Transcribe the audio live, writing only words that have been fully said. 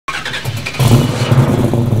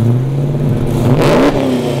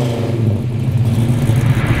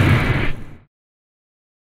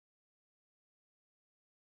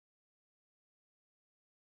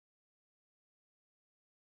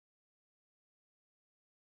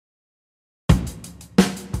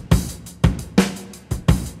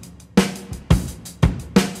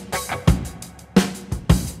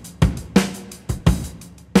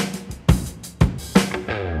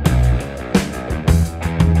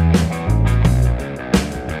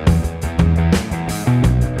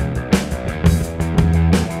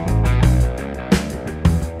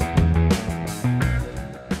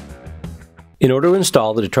In order to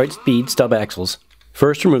install the Detroit Speed stub axles,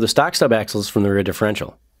 first remove the stock stub axles from the rear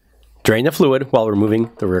differential. Drain the fluid while removing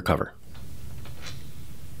the rear cover.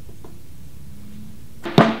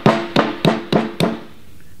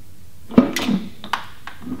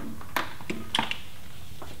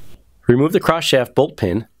 Remove the cross shaft bolt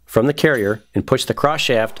pin from the carrier and push the cross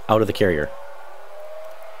shaft out of the carrier.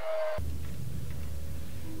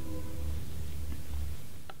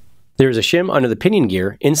 There is a shim under the pinion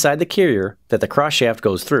gear inside the carrier that the cross shaft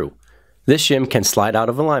goes through. This shim can slide out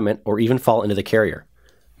of alignment or even fall into the carrier.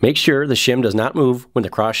 Make sure the shim does not move when the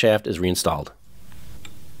cross shaft is reinstalled.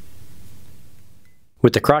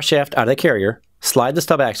 With the cross shaft out of the carrier, slide the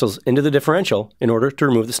stub axles into the differential in order to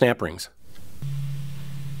remove the snap rings.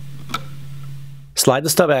 Slide the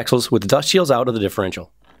stub axles with the dust shields out of the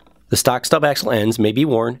differential. The stock stub axle ends may be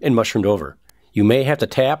worn and mushroomed over. You may have to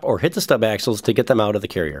tap or hit the stub axles to get them out of the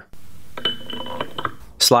carrier.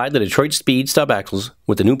 Slide the Detroit Speed stub axles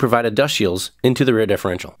with the new provided dust shields into the rear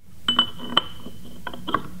differential.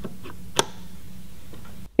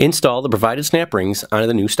 Install the provided snap rings onto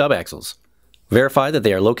the new stub axles. Verify that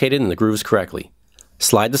they are located in the grooves correctly.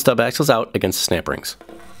 Slide the stub axles out against the snap rings.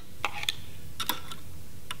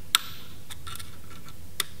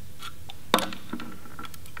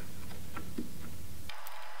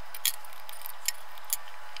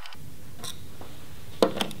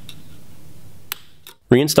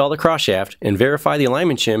 Reinstall the cross shaft and verify the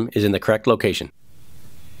alignment shim is in the correct location.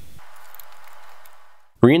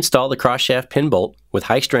 Reinstall the cross shaft pin bolt with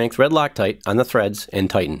high strength red Loctite on the threads and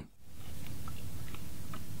tighten.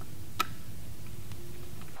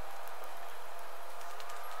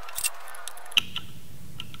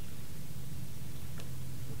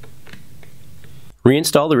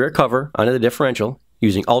 Reinstall the rear cover onto the differential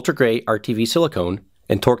using ultra gray RTV silicone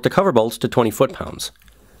and torque the cover bolts to 20 foot-pounds.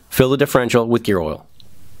 Fill the differential with gear oil.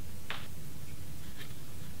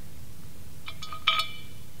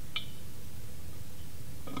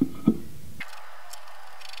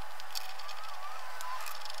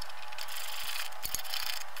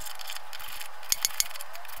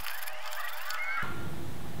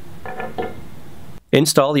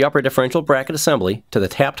 Install the upper differential bracket assembly to the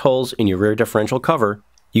tapped holes in your rear differential cover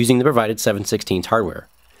using the provided 7/16 hardware.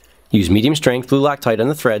 Use medium strength blue Loctite on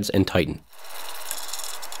the threads and tighten.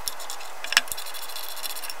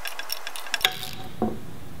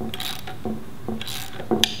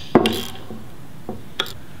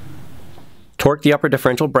 Torque the upper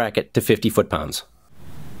differential bracket to 50 foot-pounds.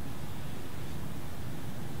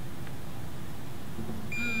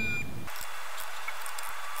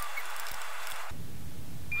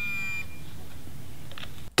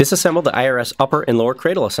 Disassemble the IRS upper and lower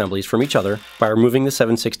cradle assemblies from each other by removing the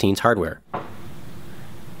 7/16 hardware.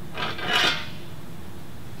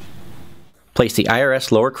 Place the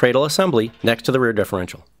IRS lower cradle assembly next to the rear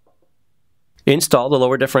differential. Install the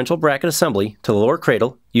lower differential bracket assembly to the lower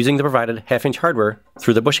cradle using the provided 1/2-inch hardware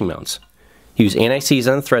through the bushing mounts. Use anti-seize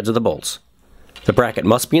on the threads of the bolts. The bracket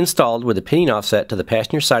must be installed with the pinion offset to the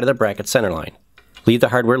passenger side of the bracket center line. Leave the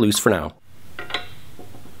hardware loose for now.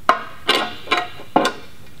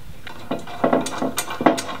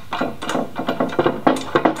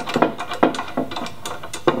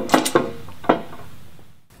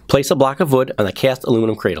 Place a block of wood on the cast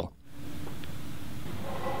aluminum cradle.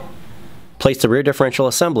 Place the rear differential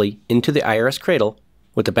assembly into the IRS cradle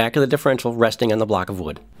with the back of the differential resting on the block of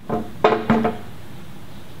wood.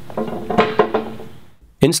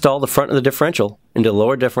 Install the front of the differential into the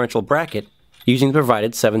lower differential bracket using the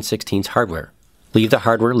provided 7/16 hardware. Leave the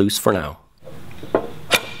hardware loose for now.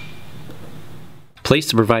 Place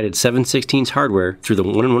the provided 7/16 hardware through the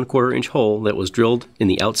 1 1/4 inch hole that was drilled in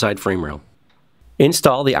the outside frame rail.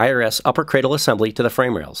 Install the IRS upper cradle assembly to the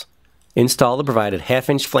frame rails. Install the provided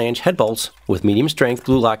 1/2-inch flange head bolts with medium strength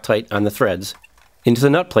blue Loctite on the threads into the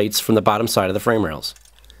nut plates from the bottom side of the frame rails.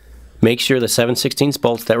 Make sure the 7/16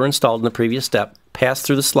 bolts that were installed in the previous step pass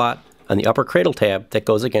through the slot on the upper cradle tab that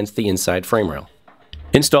goes against the inside frame rail.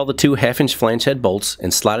 Install the 2 1/2-inch flange head bolts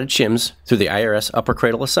and slotted shims through the IRS upper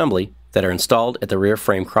cradle assembly that are installed at the rear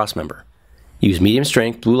frame crossmember. Use medium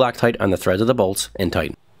strength blue Loctite on the threads of the bolts and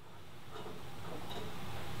tighten.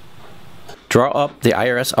 Draw up the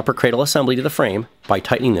IRS upper cradle assembly to the frame by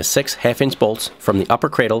tightening the 6 1/2-inch bolts from the upper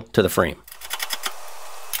cradle to the frame.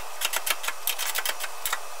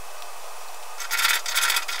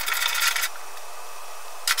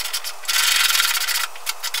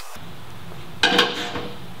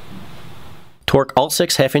 Torque all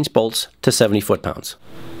 6 1/2-inch bolts to 70 foot-pounds.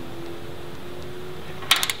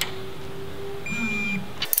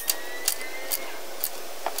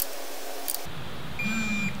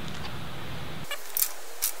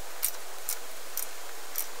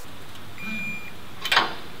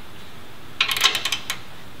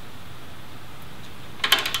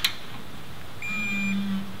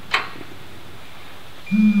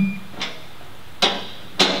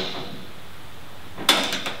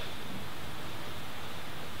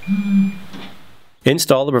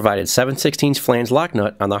 Install the provided 7/16 flange lock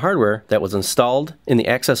nut on the hardware that was installed in the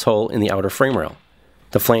access hole in the outer frame rail.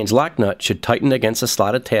 The flange lock nut should tighten against the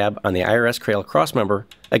slotted tab on the IRS cradle crossmember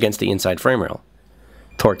against the inside frame rail.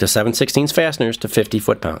 Torque the 7/16 fasteners to 50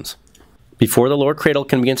 foot-pounds. Before the lower cradle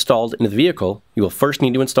can be installed into the vehicle, you will first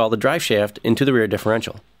need to install the drive shaft into the rear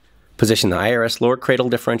differential. Position the IRS lower cradle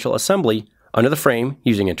differential assembly under the frame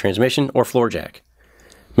using a transmission or floor jack.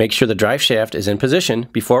 Make sure the drive shaft is in position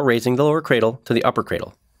before raising the lower cradle to the upper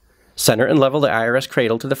cradle. Center and level the IRS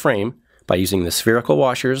cradle to the frame by using the spherical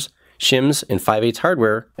washers, shims, and 5/8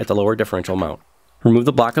 hardware at the lower differential mount. Remove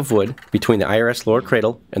the block of wood between the IRS lower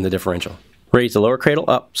cradle and the differential. Raise the lower cradle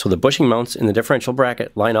up so the bushing mounts in the differential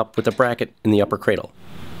bracket line up with the bracket in the upper cradle.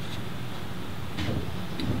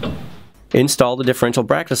 Install the differential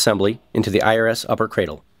bracket assembly into the IRS upper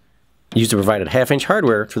cradle. Use the provided 1/2-inch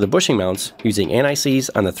hardware through the bushing mounts using anti-seize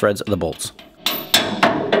on the threads of the bolts.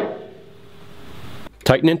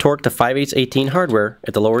 Tighten and torque the 5/8 18 hardware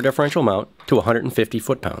at the lower differential mount to 150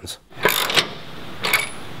 foot-pounds.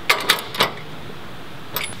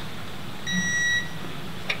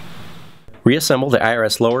 Reassemble the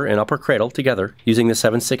IRS lower and upper cradle together using the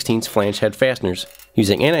 7/16 flange head fasteners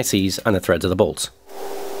using anti-seize on the threads of the bolts.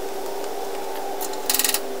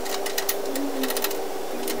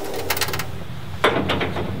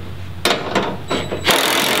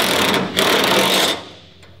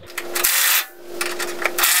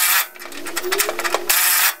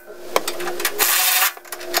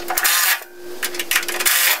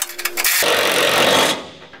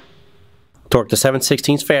 Torque the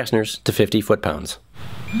 7/16 fasteners to 50 foot-pounds.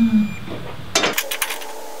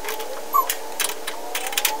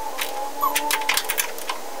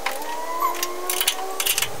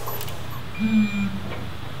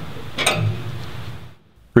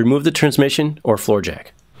 Remove the transmission or floor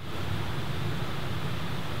jack.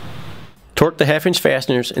 Torque the 1/2-inch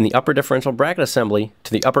fasteners in the upper differential bracket assembly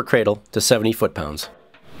to the upper cradle to 70 foot-pounds.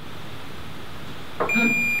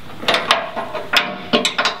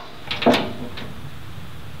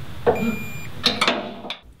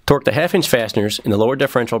 Torque the 1/2-inch fasteners in the lower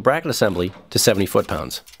differential bracket assembly to 70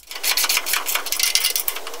 foot-pounds.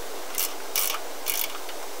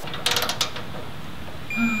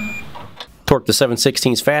 Torque the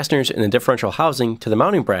 7/16 fasteners in the differential housing to the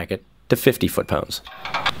mounting bracket to 50 foot-pounds.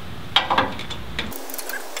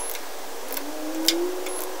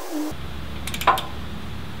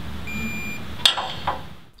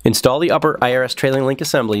 Install the upper IRS trailing link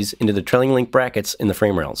assemblies into the trailing link brackets in the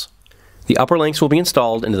frame rails. The upper links will be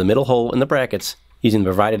installed into the middle hole in the brackets using the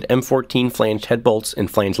provided M14 flanged head bolts and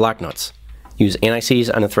flange lock nuts. Use anti-seize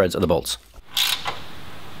on the threads of the bolts.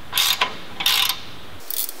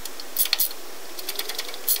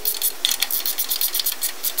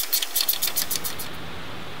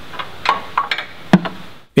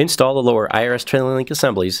 Install the lower IRS trailing link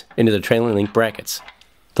assemblies into the trailing link brackets.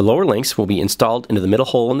 The lower links will be installed into the middle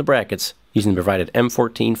hole in the brackets using the provided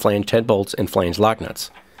M14 flanged head bolts and flange lock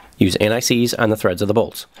nuts. Use anti-seize on the threads of the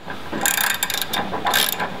bolts.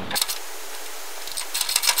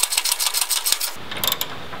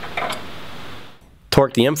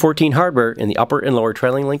 Torque the M14 hardware in the upper and lower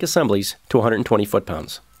trailing link assemblies to 120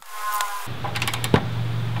 foot-pounds.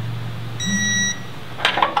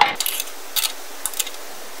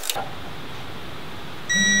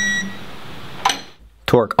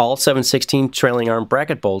 Torque all 7/16 trailing arm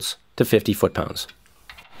bracket bolts to 50 foot-pounds.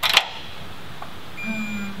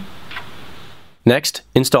 Next,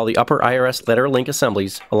 install the upper IRS lateral link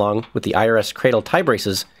assemblies along with the IRS cradle tie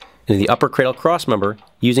braces into the upper cradle crossmember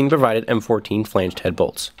using provided M14 flanged head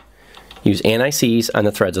bolts. Use anti-seize on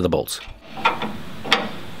the threads of the bolts.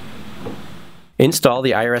 Install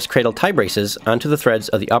the IRS cradle tie braces onto the threads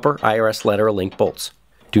of the upper IRS lateral link bolts.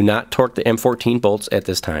 Do not torque the M14 bolts at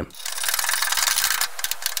this time.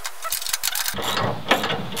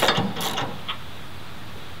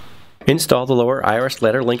 Install the lower IRS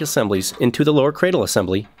ladder link assemblies into the lower cradle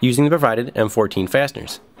assembly using the provided M14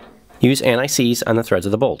 fasteners. Use anti-seize on the threads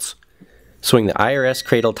of the bolts. Swing the IRS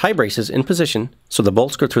cradle tie braces in position so the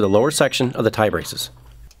bolts go through the lower section of the tie braces.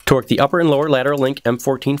 Torque the upper and lower lateral link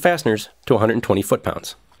M14 fasteners to 120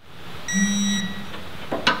 foot-pounds.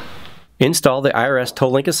 Install the IRS toe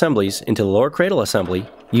link assemblies into the lower cradle assembly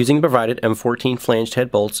using the provided M14 flanged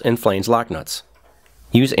head bolts and flange lock nuts.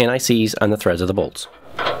 Use anti-seize on the threads of the bolts.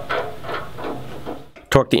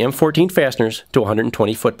 Torque the M14 fasteners to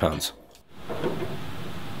 120 foot-pounds.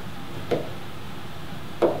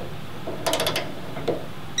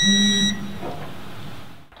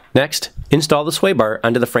 Next, install the sway bar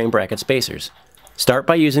onto the frame bracket spacers. Start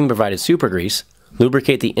by using the provided super grease,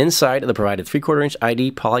 lubricate the inside of the provided 3/4 inch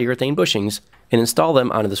ID polyurethane bushings and install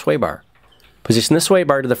them onto the sway bar. Position the sway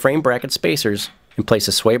bar to the frame bracket spacers and place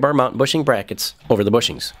the sway bar mount bushing brackets over the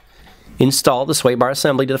bushings. Install the sway bar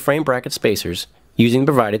assembly to the frame bracket spacers using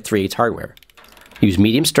the provided 3/8 hardware. Use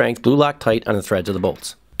medium strength blue Loctite on the threads of the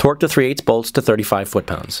bolts. Torque the 3/8 bolts to 35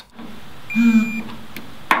 foot-pounds.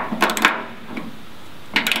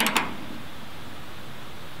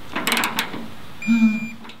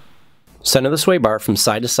 Center the sway bar from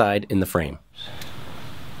side to side in the frame.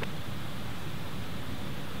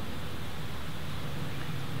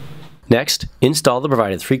 Next, install the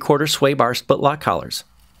provided 3/4 sway bar split lock collars.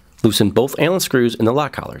 Loosen both Allen screws in the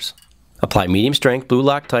lock collars. Apply medium strength blue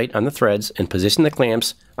Loctite on the threads and position the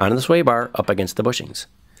clamps onto the sway bar up against the bushings.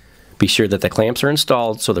 Be sure that the clamps are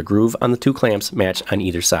installed so the groove on the two clamps match on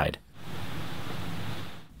either side.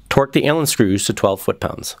 Torque the Allen screws to 12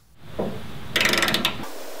 foot-pounds.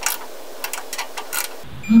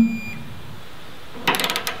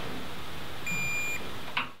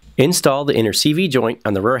 Install the inner CV joint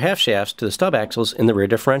on the rear half shafts to the stub axles in the rear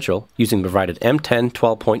differential using provided M10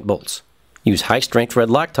 12-point bolts. Use high-strength red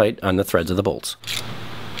Loctite on the threads of the bolts.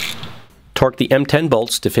 Torque the M10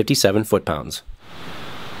 bolts to 57 foot-pounds.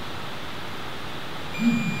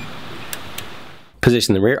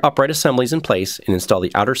 Position the rear upright assemblies in place and install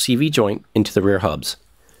the outer CV joint into the rear hubs.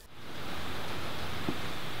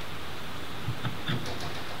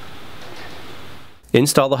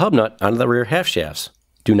 Install the hub nut onto the rear half shafts.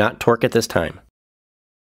 Do not torque at this time.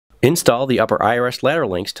 Install the upper IRS ladder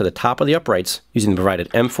links to the top of the uprights using the provided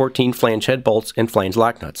M14 flange head bolts and flange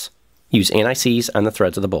lock nuts. Use anti-seize on the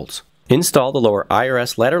threads of the bolts. Install the lower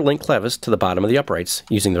IRS ladder link clevis to the bottom of the uprights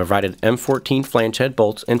using the provided M14 flange head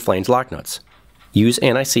bolts and flange lock nuts. Use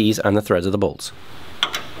anti-seize on the threads of the bolts.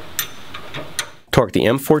 Torque the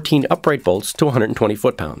M14 upright bolts to 120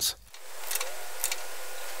 foot-pounds.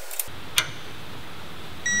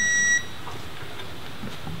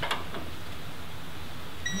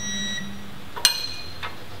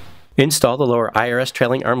 Install the lower IRS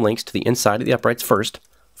trailing arm links to the inside of the uprights first,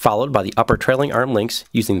 followed by the upper trailing arm links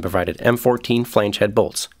using the provided M14 flange head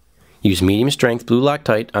bolts. Use medium strength blue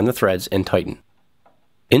Loctite on the threads and tighten.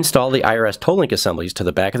 Install the IRS toe link assemblies to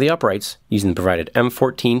the back of the uprights using the provided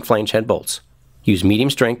M14 flange head bolts. Use medium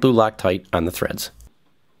strength blue Loctite on the threads.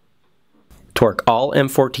 Torque all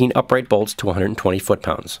M14 upright bolts to 120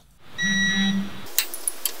 foot-pounds.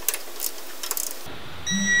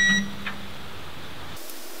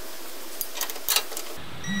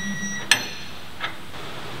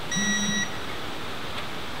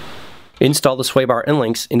 Install the sway bar end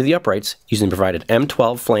links into the uprights using the provided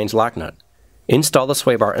M12 flange lock nut. Install the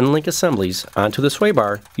sway bar end link assemblies onto the sway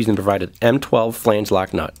bar using the provided M12 flange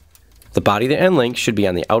lock nut. The body of the end link should be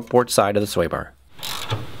on the outboard side of the sway bar.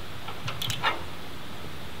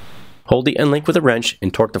 Hold the end link with a wrench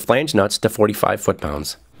and torque the flange nuts to 45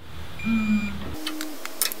 foot-pounds.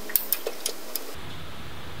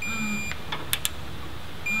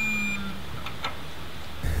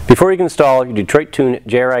 Before you can install your Detroit-tuned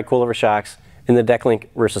JRI coilover shocks in the DECAlink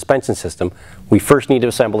rear suspension system, we first need to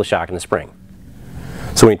assemble the shock and the spring.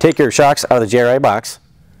 So when you take your shocks out of the JRI box,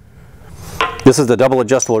 this is the double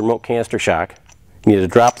adjustable remote canister shock. You need to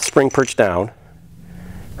drop the spring perch down,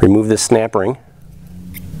 remove this snap ring,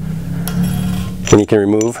 and you can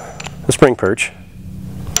remove the spring perch.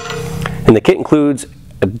 And the kit includes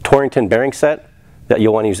a Torrington bearing set that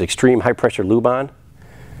you'll want to use extreme high pressure lube on.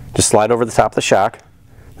 Just slide over the top of the shock.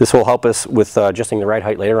 This will help us with adjusting the ride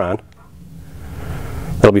height later on.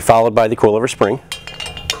 That'll be followed by the coilover spring.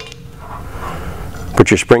 Put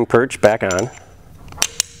your spring perch back on.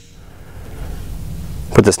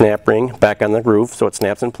 Put the snap ring back on the groove so it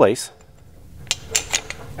snaps in place.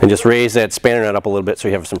 And just raise that spanner nut up a little bit so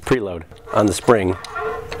you have some preload on the spring.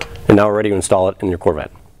 And now we're ready to install it in your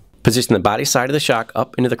Corvette. Position the body side of the shock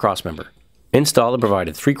up into the crossmember. Install the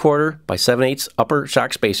provided 3/4 by 7/8 upper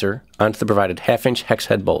shock spacer onto the provided 1/2-inch hex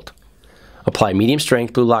head bolt. Apply medium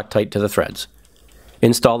strength blue Loctite to the threads.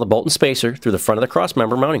 Install the bolt and spacer through the front of the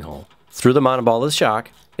crossmember mounting hole, through the monoball of the shock,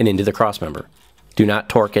 and into the crossmember. Do not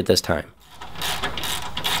torque at this time.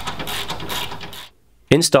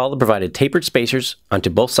 Install the provided tapered spacers onto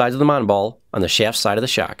both sides of the monoball on the shaft side of the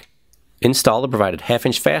shock. Install the provided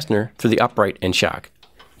 1/2-inch fastener through the upright and shock.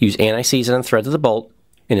 Use anti-seize on the threads of the bolt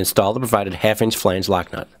and install the provided 1/2-inch flange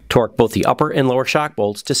lock nut. Torque both the upper and lower shock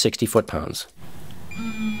bolts to 60 foot-pounds.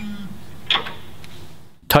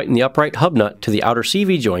 Tighten the upright hub nut to the outer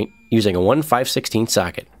CV joint using a 1 5/16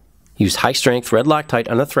 socket. Use high-strength red Loctite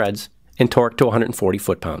on the threads and torque to 140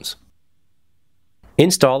 foot-pounds.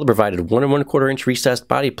 Install the provided 1 1/4-inch recessed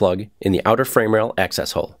body plug in the outer frame rail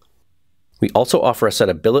access hole. We also offer a set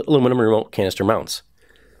of billet aluminum remote canister mounts.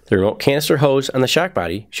 The remote canister hose on the shock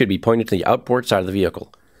body should be pointed to the outboard side of the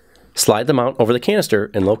vehicle. Slide the mount over the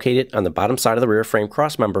canister and locate it on the bottom side of the rear frame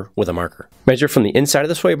crossmember with a marker. Measure from the inside of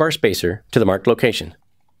the sway bar spacer to the marked location.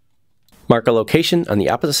 Mark a location on the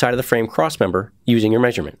opposite side of the frame crossmember using your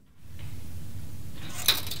measurement.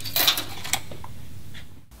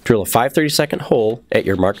 Drill a 5/32 hole at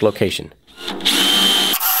your marked location.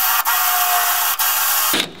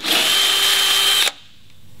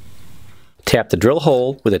 Tap the drill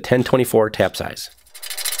hole with a 1024 tap size.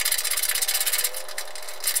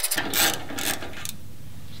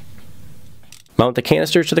 Mount the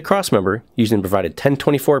canister to the crossmember using the provided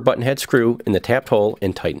 1024 button head screw in the tapped hole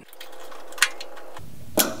and tighten.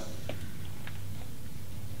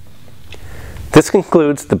 This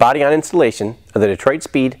concludes the body-on installation of the Detroit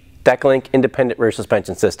Speed DECAlink independent rear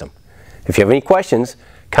suspension system. If you have any questions,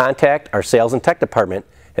 contact our sales and tech department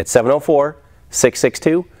at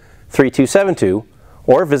 704-662-3272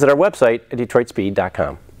 or visit our website at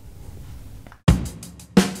DetroitSpeed.com.